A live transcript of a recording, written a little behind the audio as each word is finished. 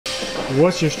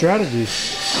What's your strategy?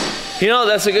 You know,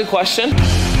 that's a good question.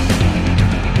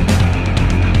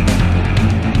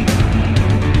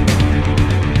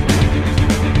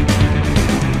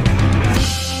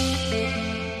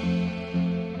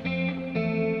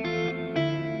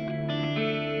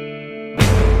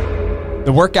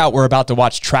 The workout we're about to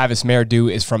watch Travis MAYER do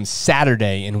is from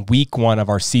Saturday in week 1 of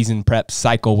our season prep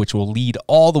cycle, which will lead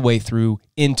all the way through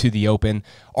into the Open.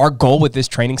 Our goal with this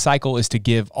training cycle is to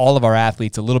give all of our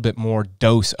athletes a little bit more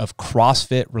dose of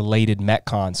CrossFit-related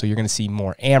Metcon. So you're going to see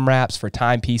more AMRAPs for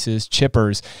timepieces,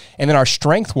 chippers, and then our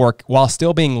strength work, while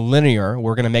still being linear,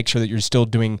 we're going to make sure that you're still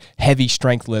doing heavy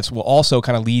strength lifts, will also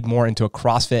kind of lead more into a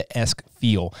CrossFit-esque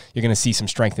feel. You're going to see some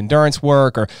strength endurance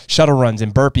work or shuttle runs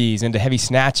and burpees into heavy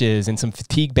snatches and some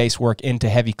fatigue-based work into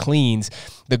heavy cleans.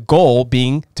 The goal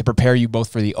being to prepare you both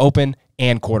for the Open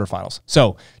and quarterfinals.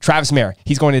 So Travis MAYER,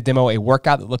 he's going to demo a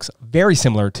workout that looks very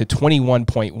similar to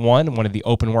 21.1, one of the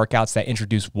Open workouts that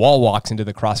introduced wall walks into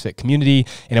the CrossFit community.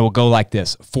 And it will go like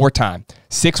this: 4 times,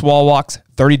 6 wall walks,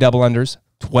 30 double unders,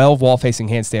 12 wall-facing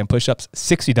handstand push-ups,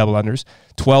 60 double unders,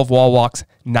 12 wall walks,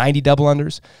 90 double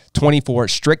unders, 24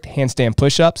 strict handstand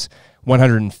push-ups,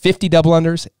 150 double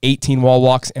unders, 18 wall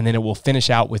walks, and then it will finish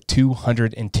out with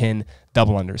 210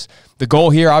 double unders. The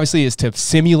goal here, obviously, is to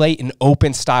simulate an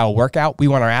Open-style workout. We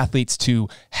want our athletes to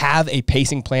have a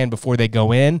pacing plan before they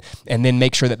go in and then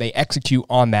make sure that they execute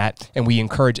on that, and we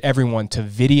encourage everyone to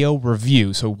video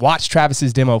review. So watch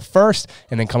Travis's demo first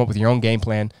and then come up with your own game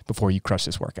plan before you crush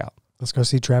this workout. Let's go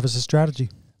see Travis's strategy.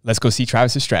 Let's go see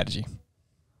Travis's strategy.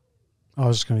 I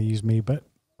was just going to use me, but...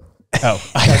 Oh,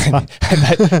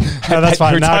 that's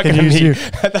fine. Now I can use you.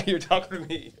 I thought you were talking to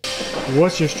me.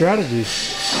 What's your strategy?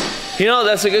 You know,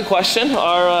 that's a good question. There's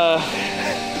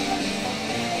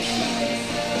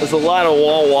a lot of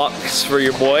wall walks for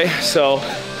your boy, so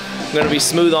I'm going to be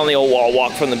smooth on the old wall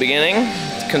walk from the beginning.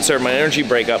 Conserve my energy,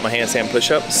 break up my handstand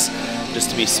push-ups,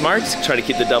 just to be smart. Try to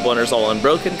keep the double unders all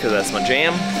unbroken because that's my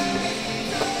jam.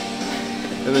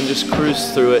 And then just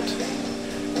cruise through it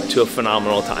to a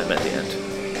phenomenal time at the end,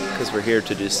 because we're here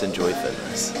to just enjoy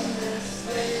fitness.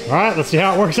 All right, let's see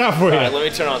how it works out for you. All right, let me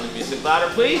turn on the music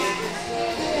louder, please.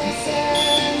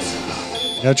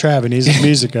 Go Trav, he needs his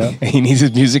music up. He needs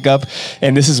his music up,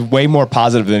 and this is way more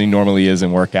positive than he normally is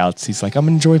in workouts. He's like, I'm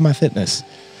gonna enjoy my fitness.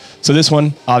 So this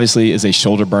one obviously is a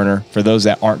shoulder burner. For those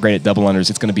that aren't great at double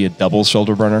unders, it's gonna be a double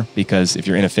shoulder burner, because if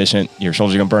you're inefficient, your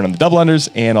shoulders are gonna burn on the double unders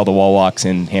and all the wall walks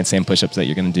and handstand push-ups that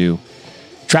you're gonna do.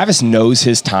 Travis knows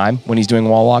his time when he's doing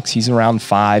wall walks. He's around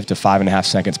 5 to 5.5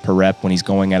 seconds per rep when he's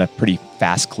going at a pretty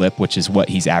fast clip, which is what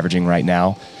he's averaging right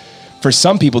now. For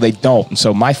some people, they don't. And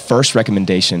so my first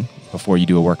recommendation before you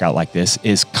do a workout like this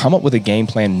is come up with a game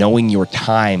plan knowing your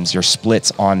times, your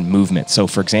splits on movement. So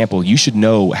for example, you should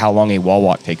know how long a wall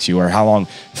walk takes you, or how long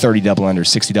 30 double unders,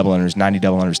 60 double unders, 90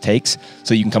 double unders takes,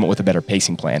 so you can come up with a better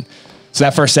pacing plan. So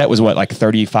that first set was what, like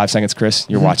 35 seconds, Chris?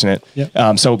 You're watching it?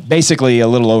 Yep. So basically a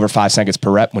little over 5 seconds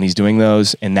per rep when he's doing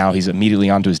those, and now he's immediately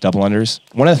onto his double unders.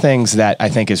 One of the things that I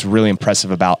think is really impressive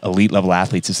about elite level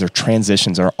athletes is their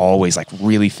transitions are always like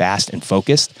really fast and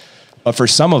focused. But for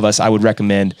some of us, I would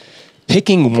recommend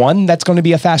picking one that's going to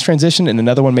be a fast transition and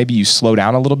another one maybe you slow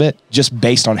down a little bit, just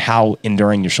based on how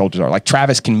enduring your shoulders are. Like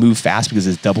Travis can move fast because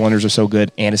his double unders are so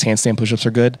good and his handstand push-ups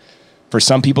are good. For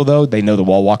some people, though, they know the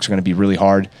wall walks are going to be really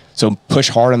hard. So push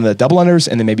hard on the double unders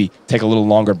and then maybe take a little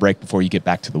longer break before you get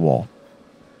back to the wall.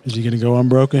 Is he going to go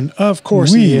unbroken? Of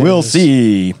course we will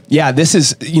see. Yeah, this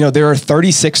is, there are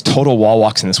 36 total wall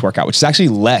walks in this workout, which is actually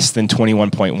less than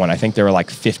 21.1. I think there were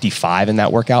like 55 in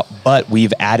that workout, but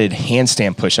we've added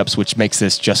handstand push-ups, which makes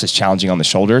this just as challenging on the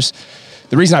shoulders.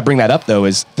 The reason I bring that up, though,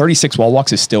 is 36 wall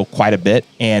walks is still quite a bit,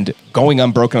 and going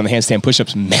unbroken on the handstand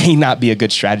push-ups may not be a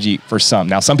good strategy for some.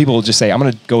 Now, some people will just say, I'm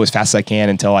going to go as fast as I can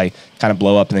until I kind of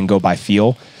blow up and then go by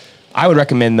feel. I would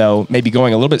recommend, though, maybe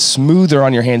going a little bit smoother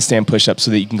on your handstand push-ups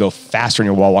so that you can go faster in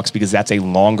your wall walks, because that's a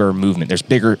longer movement. There's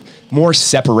more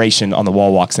separation on the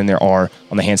wall walks than there are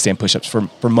on the handstand push-ups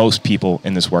for most people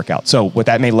in this workout. So what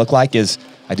that may look like is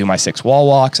I do my 6 wall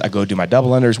walks, I go do my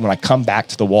double unders. When I come back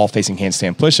to the wall-facing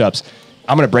handstand push-ups,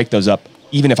 I'm going to break those up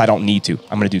even if I don't need to.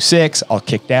 I'm going to do 6, I'll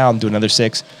kick down, do another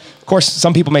 6. Of course,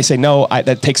 some people may say, no,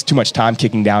 that takes too much time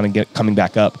kicking down and coming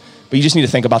back up. But you just need to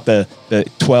think about the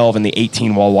 12 and the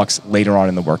 18 wall walks later on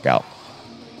in the workout.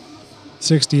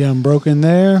 60 unbroken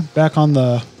there. Back on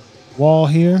the wall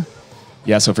here.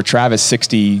 Yeah, so for Travis,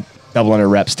 60 double under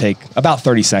reps take about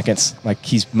 30 seconds. Like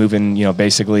he's moving,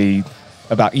 basically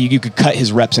about, you could cut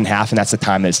his reps in half, and that's the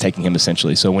time that it's taking him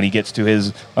essentially. So when he gets to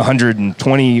his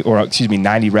 90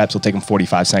 reps, it'll take him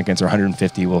 45 seconds, or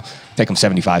 150 will take him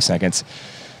 75 seconds.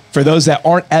 For those that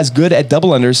aren't as good at double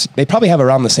unders, they probably have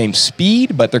around the same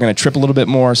speed, but they're going to trip a little bit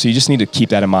more. So you just need to keep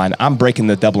that in mind. I'm breaking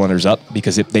the double unders up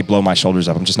because they blow my shoulders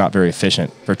up. I'm just not very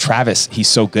efficient. For Travis, he's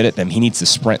so good at them. He needs to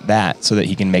sprint that so that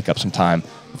he can make up some time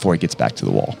before he gets back to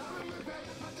the wall.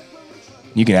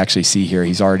 You can actually see here,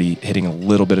 he's already hitting a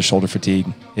little bit of shoulder fatigue.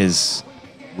 His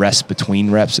rest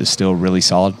between reps is still really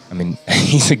solid. I mean,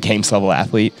 he's a games level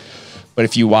athlete. But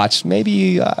if you watch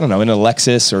maybe, I don't know, an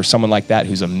Alexis or someone like that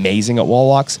who's amazing at wall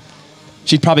walks,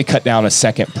 she'd probably cut down a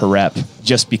second per rep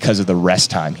just because of the rest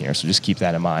time here. So just keep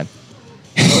that in mind.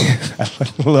 I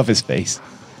love his face.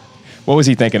 What was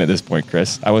he thinking at this point,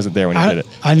 Chris? I wasn't there when he did it.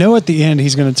 I know at the end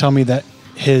he's going to tell me that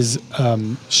his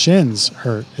shins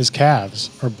hurt, his calves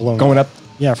are blown Going up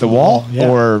yeah, the wall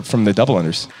or from the double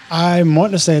unders? I'm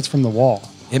wanting to say it's from the wall.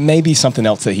 It may be something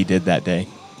else that he did that day.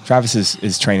 Travis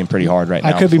is training pretty hard right now.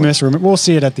 I could be misremembering. We'll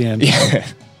see it at the end. Yeah.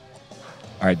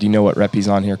 All right. Do you know what rep he's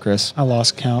on here, Chris? I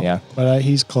lost count. Yeah, but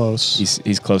he's close.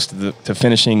 He's close to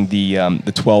finishing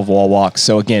the 12 wall walks.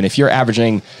 So again, if you're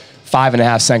averaging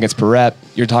 5.5 seconds per rep,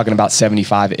 you're talking about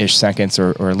 75-ish seconds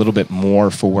or a little bit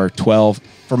more for 12.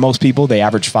 For most people, they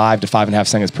average 5 to 5.5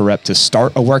 seconds per rep to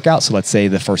start a workout. So let's say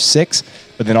the first 6,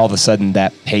 but then all of a sudden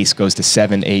that pace goes to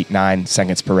 7, 8, 9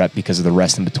 seconds per rep because of the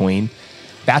rest in between.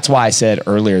 That's why I said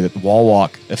earlier that wall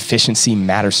walk efficiency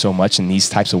matters so much in these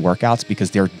types of workouts because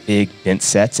they're big, dense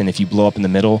sets. And if you blow up in the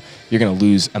middle, you're going to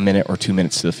lose a minute or 2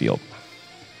 minutes to the field.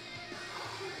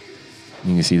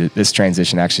 You can see that this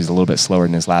transition actually is a little bit slower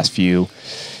than his last few.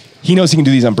 He knows he can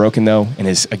do these unbroken though. And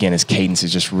his cadence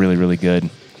is just really, really good.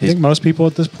 I think most people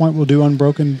at this point will do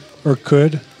unbroken or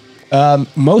could.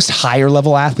 Most higher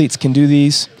level athletes can do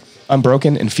these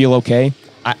unbroken and feel okay.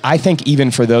 I think even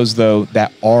for those, though,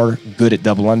 that are good at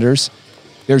double unders,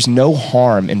 there's no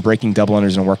harm in breaking double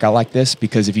unders in a workout like this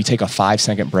because if you take a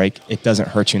 5-second break, it doesn't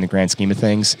hurt you in the grand scheme of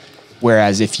things.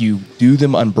 Whereas if you do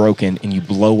them unbroken and you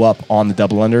blow up on the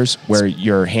double unders where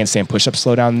your handstand push-ups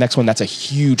slow down the next one, that's a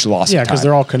huge loss of time. Yeah, because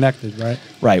they're all connected, right?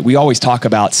 Right. We always talk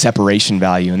about separation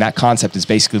value, and that concept is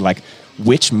basically like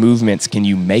which movements can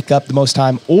you make up the most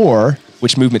time or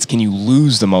which movements can you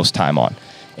lose the most time on.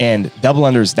 And double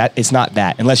unders, that it's not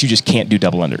that unless you just can't do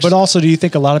double unders. But also, do you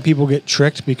think a lot of people get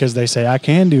tricked because they say I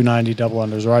can do 90 double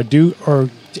unders, or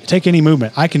take any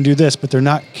movement, I can do this, but they're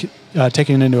not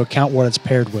taking into account what it's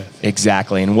paired with.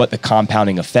 Exactly, and what the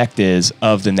compounding effect is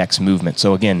of the next movement.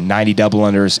 So again, 90 double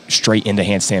unders straight into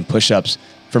handstand push-ups.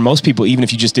 For most people, even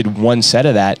if you just did one set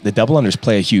of that, the double unders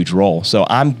play a huge role. So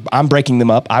I'm breaking them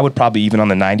up. I would probably even on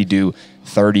the 90 do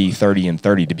 30, 30, and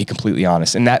 30 to be completely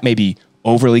honest. And that may be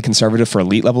overly conservative for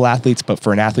elite level athletes, but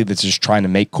for an athlete that's just trying to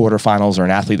make quarterfinals or an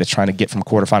athlete that's trying to get from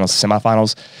quarterfinals to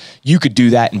semifinals, you could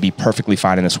do that and be perfectly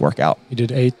fine in this workout. You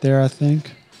did 8 there, I think.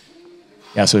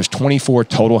 Yeah, so there's 24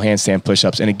 total handstand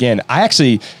push-ups. And again, I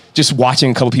actually, just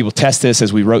watching a couple people test this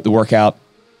as we wrote the workout,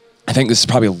 I think this is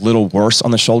probably a little worse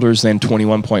on the shoulders than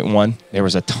 21.1. There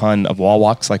was a ton of wall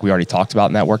walks like we already talked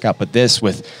about in that workout, but this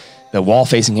with the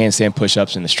wall-facing handstand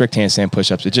push-ups and the strict handstand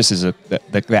push-ups, it just is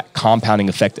that compounding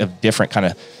effect of different kind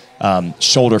of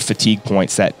shoulder fatigue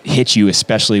points that hit you,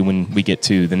 especially when we get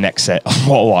to the next set of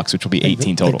wall walks, which will be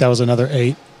 18 total. I think that was another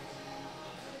 8.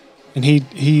 And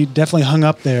he definitely hung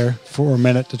up there for a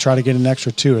minute to try to get an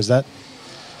extra 2. Is that,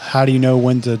 how do you know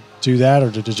when to do that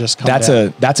or to just come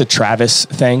down? That's a Travis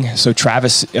thing. So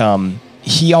Travis,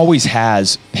 he always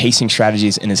has pacing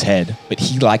strategies in his head, but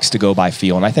he likes to go by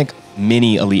feel. And I think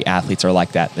many elite athletes are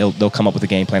like that. They'll come up with a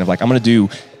game plan of like, I'm going to do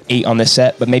 8 on this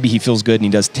set, but maybe he feels good and he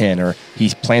does 10, or he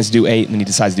plans to do 8 and then he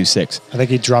decides to do 6. I think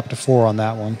he dropped to 4 on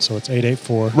that one, so it's 8, 8,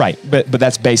 4. Right, but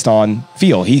that's based on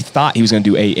feel. He thought he was going to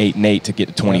do 8, 8, and 8 to get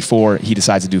to 24. Yeah. He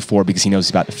decides to do 4 because he knows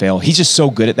he's about to fail. He's just so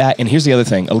good at that. And here's the other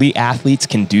thing. Elite athletes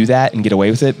can do that and get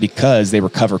away with it because they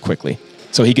recover quickly.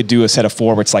 So he could do a set of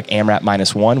 4 where it's like AMRAP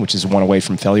 -1, which is 1 away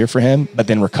from failure for him, but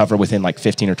then recover within like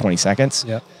 15 or 20 seconds.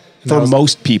 Yep. For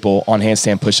most people on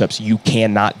handstand push-ups, you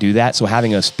cannot do that. So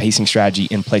having a pacing strategy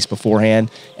in place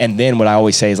beforehand, and then what I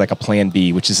always say is like a plan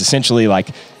B, which is essentially like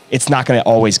it's not going to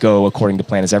always go according to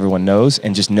plan, as everyone knows,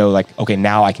 and just know like, okay,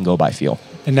 now I can go by feel.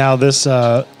 And now this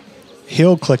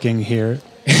heel clicking here.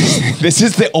 This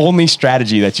is the only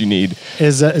strategy that you need.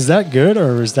 Is that good,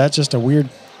 or is that just a weird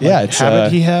it's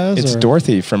habit he has? It's or?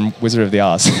 Dorothy from Wizard of the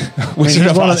Oz. He's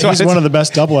one of the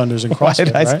best double unders in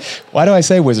CrossFit, right? Why do I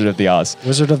say Wizard of the Oz?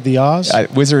 Wizard of the Oz?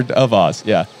 Wizard of Oz,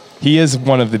 yeah. He is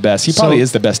one of the best. He probably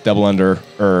is the best double under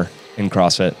in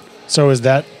CrossFit. So is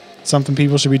that something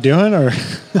people should be doing, or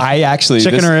I actually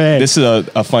chicken or egg? This is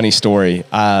a funny story.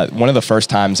 One of the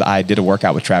first times I did a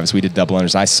workout with Travis, we did double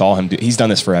unders. I saw him do. He's done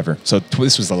this forever. So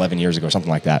this was 11 years ago, or something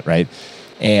like that, right?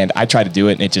 And I tried to do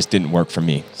it, and it just didn't work for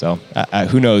me. So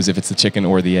who knows if it's the chicken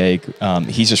or the egg.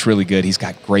 He's just really good. He's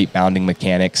got great bounding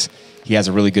mechanics. He has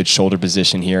a really good shoulder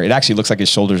position here. It actually looks like his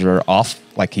shoulders are off,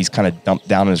 like he's kind of dumped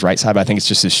down on his right side, but I think it's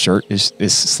just his shirt is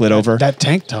slid over. That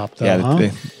tank top,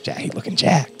 though, He's looking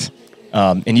jacked.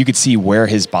 And you could see where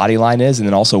his body line is and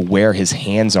then also where his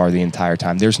hands are the entire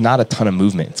time. There's not a ton of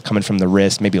movement. It's coming from the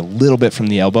wrist, maybe a little bit from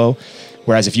the elbow.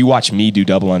 Whereas if you watch me do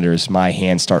double unders, my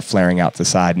hands start flaring out to the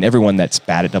side. And everyone that's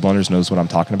bad at double unders knows what I'm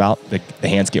talking about. The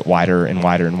hands get wider and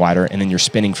wider and wider. And then you're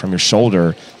spinning from your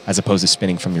shoulder as opposed to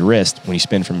spinning from your wrist. When you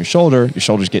spin from your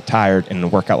shoulders get tired. And in a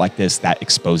workout like this, that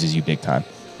exposes you big time.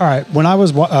 All right. When I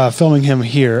was filming him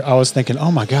here, I was thinking,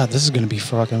 oh my God, this is going to be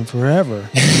fucking forever.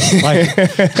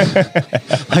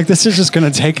 like this is just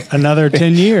going to take another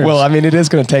 10 years. Well, I mean, it is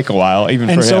going to take a while, even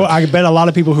for him. And so I bet a lot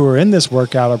of people who are in this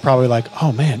workout are probably like,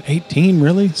 oh man, 18,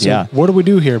 really? So what do we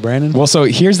do here, Brandon? Well, so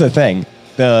here's the thing.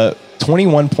 The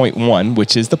 21.1,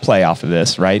 which is the playoff of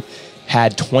this, right,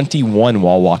 had 21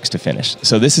 wall walks to finish.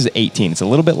 So this is 18. It's a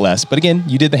little bit less. But again,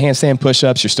 you did the handstand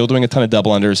push-ups. You're still doing a ton of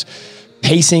double unders.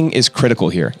 Pacing is critical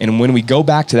here. And when we go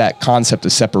back to that concept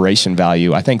of separation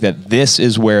value, I think that this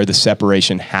is where the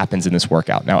separation happens in this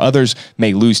workout. Now, others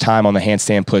may lose time on the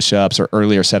handstand push-ups or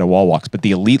earlier set of wall walks, but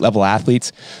the elite level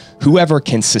athletes, whoever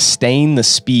can sustain the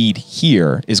speed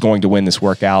here is going to win this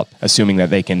workout, assuming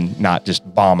that they can not just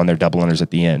bomb on their double unders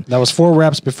at the end. That was 4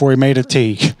 reps before he made a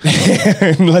T.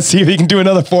 Let's see if he can do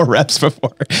another 4 reps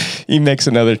before he makes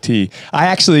another T. I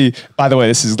actually, by the way,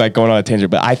 this is like going on a tangent,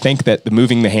 but I think that the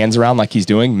moving the hands around like he's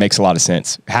doing makes a lot of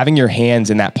sense. Having your hands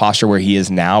in that posture where he is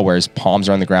now, where his palms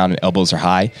are on the ground and elbows are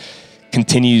high,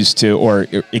 continues to, or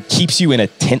it keeps you in a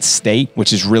tense state,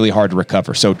 which is really hard to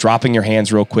recover. So dropping your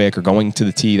hands real quick or going to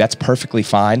the tee, that's perfectly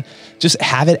fine. Just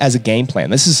have it as a game plan.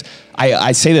 This is,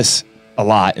 I say this a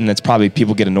lot, and that's probably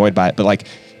people get annoyed by it, but like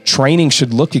training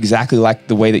should look exactly like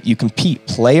the way that you compete.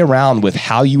 Play around with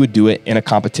how you would do it in a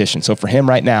competition. So for him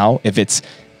right now, if it's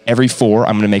every 4,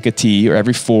 I'm going to make a T, or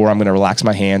every 4, I'm going to relax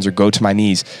my hands or go to my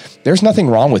knees. There's nothing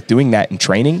wrong with doing that in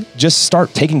training. Just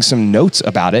start taking some notes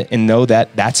about it and know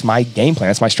that that's my game plan.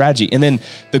 That's my strategy. And then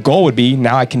the goal would be,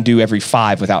 now I can do every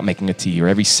 5 without making a T, or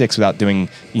every 6 without doing,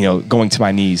 going to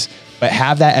my knees. But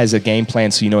have that as a game plan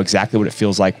so you know exactly what it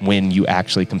feels like when you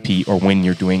actually compete or when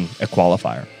you're doing a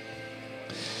qualifier.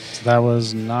 So that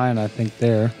was 9, I think,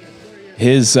 there.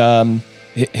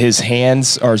 His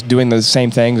hands are doing the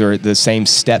same things or the same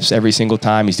steps every single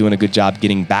time. He's doing a good job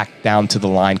getting back down to the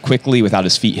line quickly without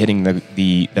his feet hitting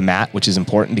the mat, which is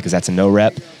important because that's a no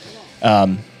rep.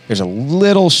 There's a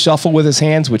little shuffle with his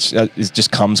hands, which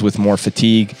just comes with more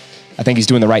fatigue. I think he's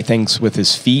doing the right things with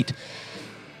his feet.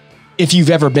 If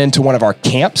you've ever been to one of our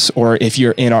camps or if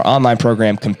you're in our online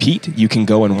program Compete, you can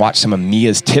go and watch some of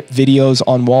Mia's tip videos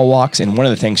on wall walks. And one of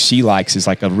the things she likes is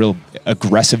like a real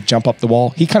aggressive jump up the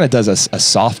wall. He kind of does a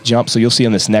soft jump. So you'll see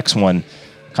on this next one,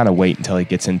 kind of wait until he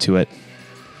gets into it.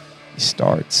 He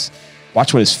starts.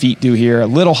 Watch what his feet do here. A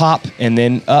little hop and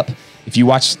then up. If you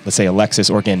watch, let's say, Alexis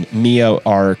or again, Mia,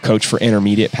 our coach for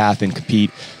intermediate path and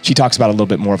Compete, she talks about a little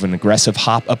bit more of an aggressive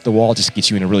hop up the wall, just gets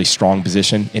you in a really strong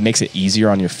position. It makes it easier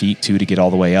on your feet, too, to get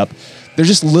all the way up. There's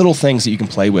just little things that you can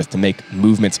play with to make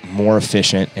movements more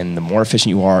efficient. And the more efficient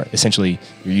you are, essentially,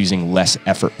 you're using less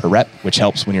effort per rep, which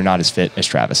helps when you're not as fit as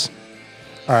Travis.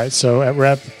 All right, so at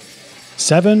rep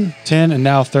 7, 10, and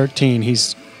now 13,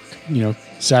 he's,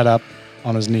 sat up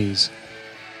on his knees.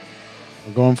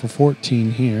 We're going for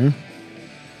 14 here.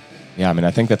 Yeah, I mean,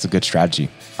 I think that's a good strategy.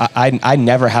 I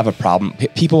never have a problem.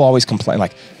 People always complain,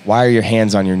 like, why are your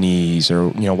hands on your knees? Or,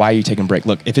 why are you taking a break?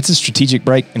 Look, if it's a strategic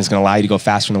break and it's going to allow you to go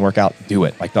faster in the workout, do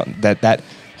it. Like, that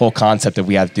whole concept that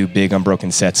we have to do big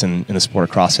unbroken sets in the sport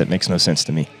of CrossFit makes no sense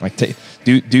to me. Like,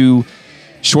 do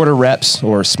shorter reps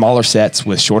or smaller sets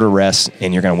with shorter rests,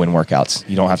 and you're going to win workouts.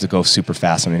 You don't have to go super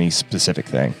fast on any specific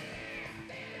thing.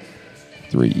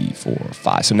 3, 4,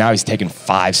 5. So now he's taking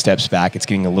 5 steps back. It's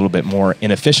getting a little bit more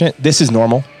inefficient. This is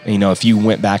normal. If you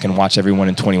went back and watched everyone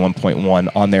in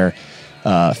 21.1 on their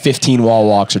 15 wall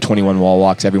walks or 21 wall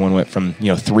walks, everyone went from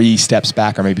 3 steps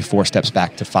back or maybe 4 steps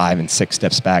back to 5 and 6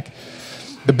 steps back.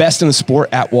 The best in the sport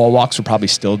at wall walks will probably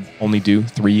still only do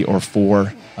 3 or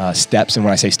 4 steps. And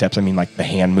when I say steps, I mean like the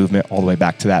hand movement all the way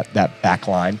back to that back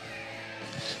line.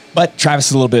 But Travis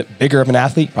is a little bit bigger of an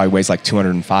athlete, probably weighs like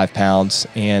 205 pounds,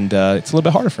 and it's a little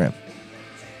bit harder for him.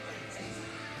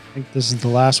 I think this is the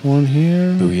last one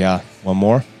here. Ooh, yeah. One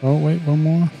more? Oh, wait, one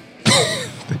more.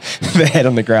 The head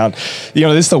on the ground.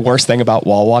 This is the worst thing about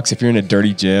wall walks. If you're in a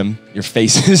dirty gym, your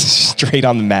face is straight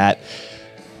on the mat.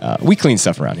 We clean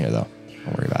stuff around here, though.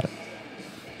 Don't worry about it.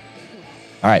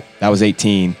 All right, that was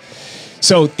 18.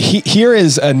 So here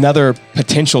is another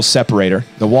potential separator.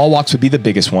 The wall walks would be the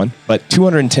biggest one, but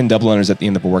 210 double unders at the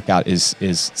end of a workout is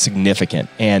significant.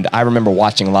 And I remember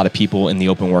watching a lot of people in the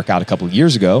open workout a couple of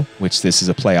years ago, which this is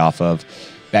a playoff of,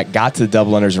 that got to the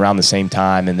double unders around the same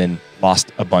time and then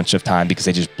lost a bunch of time because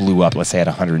they just blew up, let's say at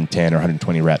 110 or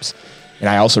 120 reps. And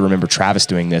I also remember Travis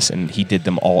doing this, and he did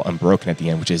them all unbroken at the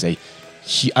end, which is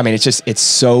it's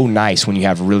so nice when you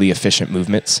have really efficient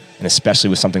movements, and especially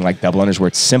with something like double unders where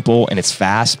it's simple and it's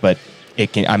fast, but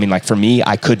it can, like for me,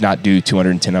 I could not do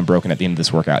 210 unbroken at the end of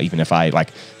this workout, even if my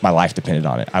life depended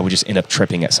on it. I would just end up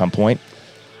tripping at some point.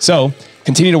 So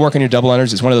continue to work on your double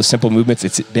unders. It's one of those simple movements.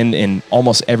 It's been in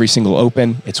almost every single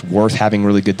open. It's worth having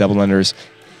really good double unders.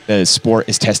 The sport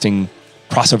is testing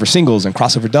crossover singles and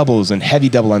crossover doubles and heavy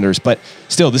double unders, but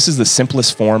still, this is the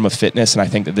simplest form of fitness, and I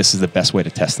think that this is the best way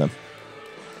to test them.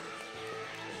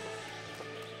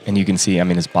 And you can see,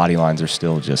 his body lines are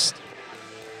still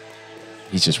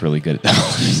he's just really good at double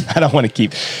unders. I don't want to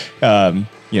keep,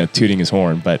 tooting his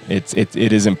horn, but it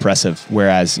is impressive.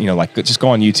 Whereas, just go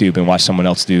on YouTube and watch someone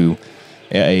else do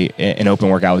an open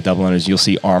workout with double unders. You'll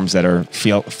see arms that are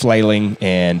flailing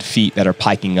and feet that are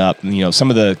piking up.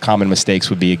 Some of the common mistakes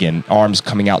would be, again, arms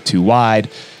coming out too wide.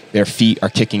 Their feet are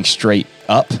kicking straight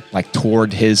up, like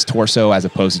toward his torso, as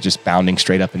opposed to just bounding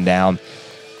straight up and down.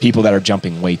 People that are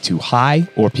jumping way too high,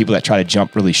 or people that try to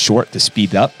jump really short to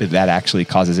speed up, that actually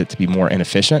causes it to be more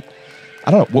inefficient.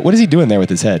 I don't know. What is he doing there with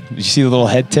his head? Did you see the little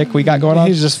head tick we got going on?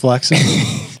 He's just flexing.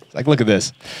 Look at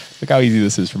this. Look how easy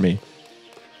this is for me.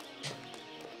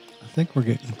 I think we're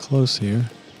getting close here.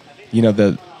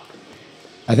 I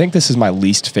think this is my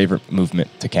least favorite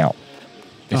movement to count.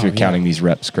 If you're counting these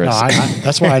reps, Chris. No,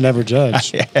 that's why I never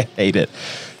judge. I hate it.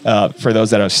 For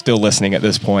those that are still listening at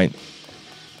this point,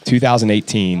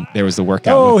 2018, there was the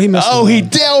workout. Oh, he missed. Oh, he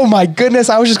did. Oh, my goodness.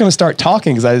 I was just going to start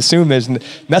talking because I assume there's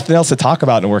nothing else to talk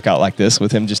about in a workout like this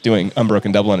with him just doing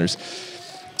unbroken double unders.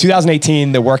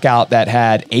 2018, the workout that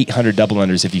had 800 double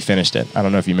unders if you finished it. I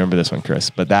don't know if you remember this one,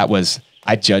 Chris, but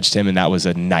I judged him, and that was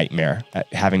a nightmare,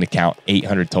 having to count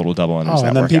 800 total double unders. Oh,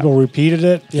 and then people repeated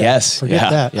it? Yeah, yes. Forget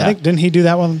that. Yeah. I think, didn't he do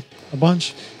that one a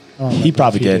bunch? He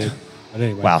probably did. But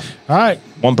anyway. Wow. All right.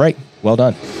 One break. Well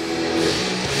done.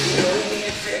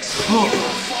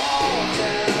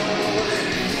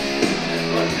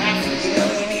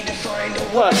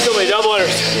 So many double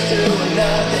unders.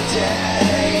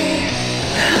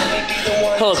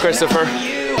 Hello, Christopher.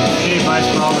 Any advice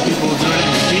for all the people who do it in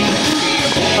the team?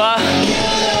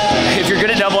 If you're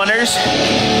good at double unders,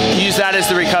 use that as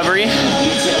the recovery.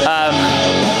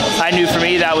 I knew for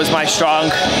me that was my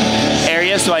strong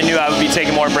area, so I knew I would be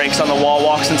taking more breaks on the wall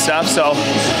walks and stuff. So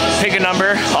pick a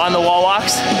number on the wall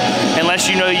walks, unless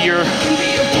you know you're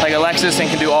like Alexis and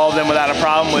can do all of them without a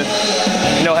problem with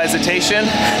no hesitation.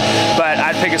 But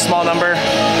I'd pick a small number,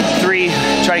 3,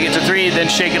 try to get to 3, then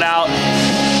shake it out.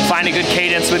 Find a good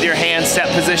cadence with your hand, step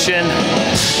position,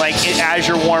 as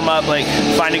your warm up,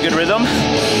 find a good rhythm.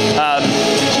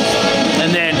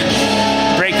 And then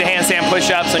break the handstand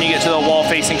push-ups when you get to the wall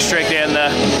facing strict and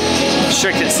the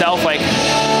strict itself,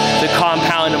 the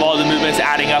compound of all the movements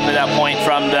adding up at that point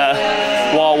from the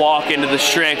wall walk into the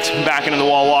strict, back into the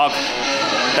wall walk.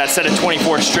 That set of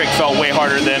 24 strict felt way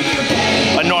harder than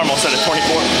a normal set of 24.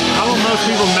 How will most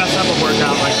people mess up a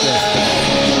workout like this?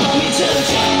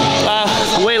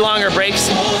 Way longer breaks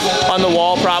on the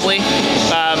wall, probably.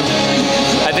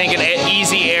 I think an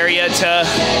easy area to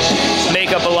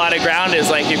make up a lot of ground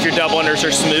is if your double unders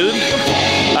are smooth,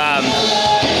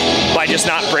 by just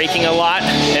not breaking a lot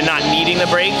and not needing the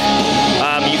break.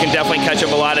 You can definitely catch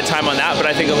up a lot of time on that, but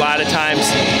I think a lot of times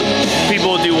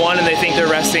people will do one and they think they're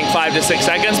resting 5 to 6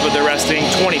 seconds, but they're resting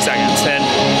 20 seconds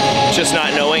and just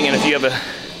not knowing. And if you have a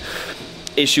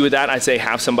issue with that, I'd say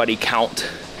have somebody count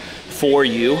for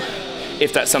you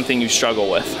if that's something you struggle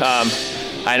with.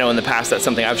 I know in the past that's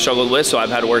something I've struggled with, so I've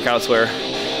had workouts where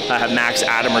I have Max,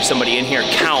 Adam, or somebody in here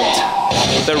count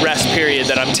the rest period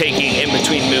that I'm taking in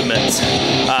between movements.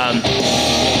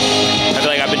 I feel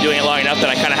like I've been doing it long enough that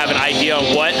I kind of have an idea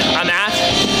of what I'm at,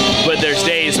 but there's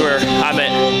days where I'm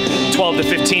at 12 to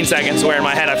 15 seconds where in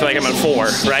my head I feel like I'm at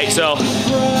 4, right? So,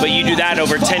 but you do that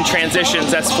over 10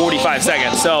 transitions, that's 45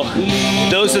 seconds. So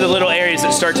those are the little areas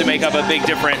that start to make up a big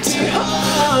difference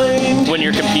when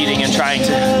you're competing and trying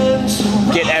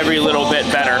to get every little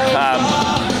bit better.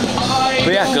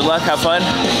 But yeah, good luck, have fun,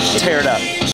 tear it up.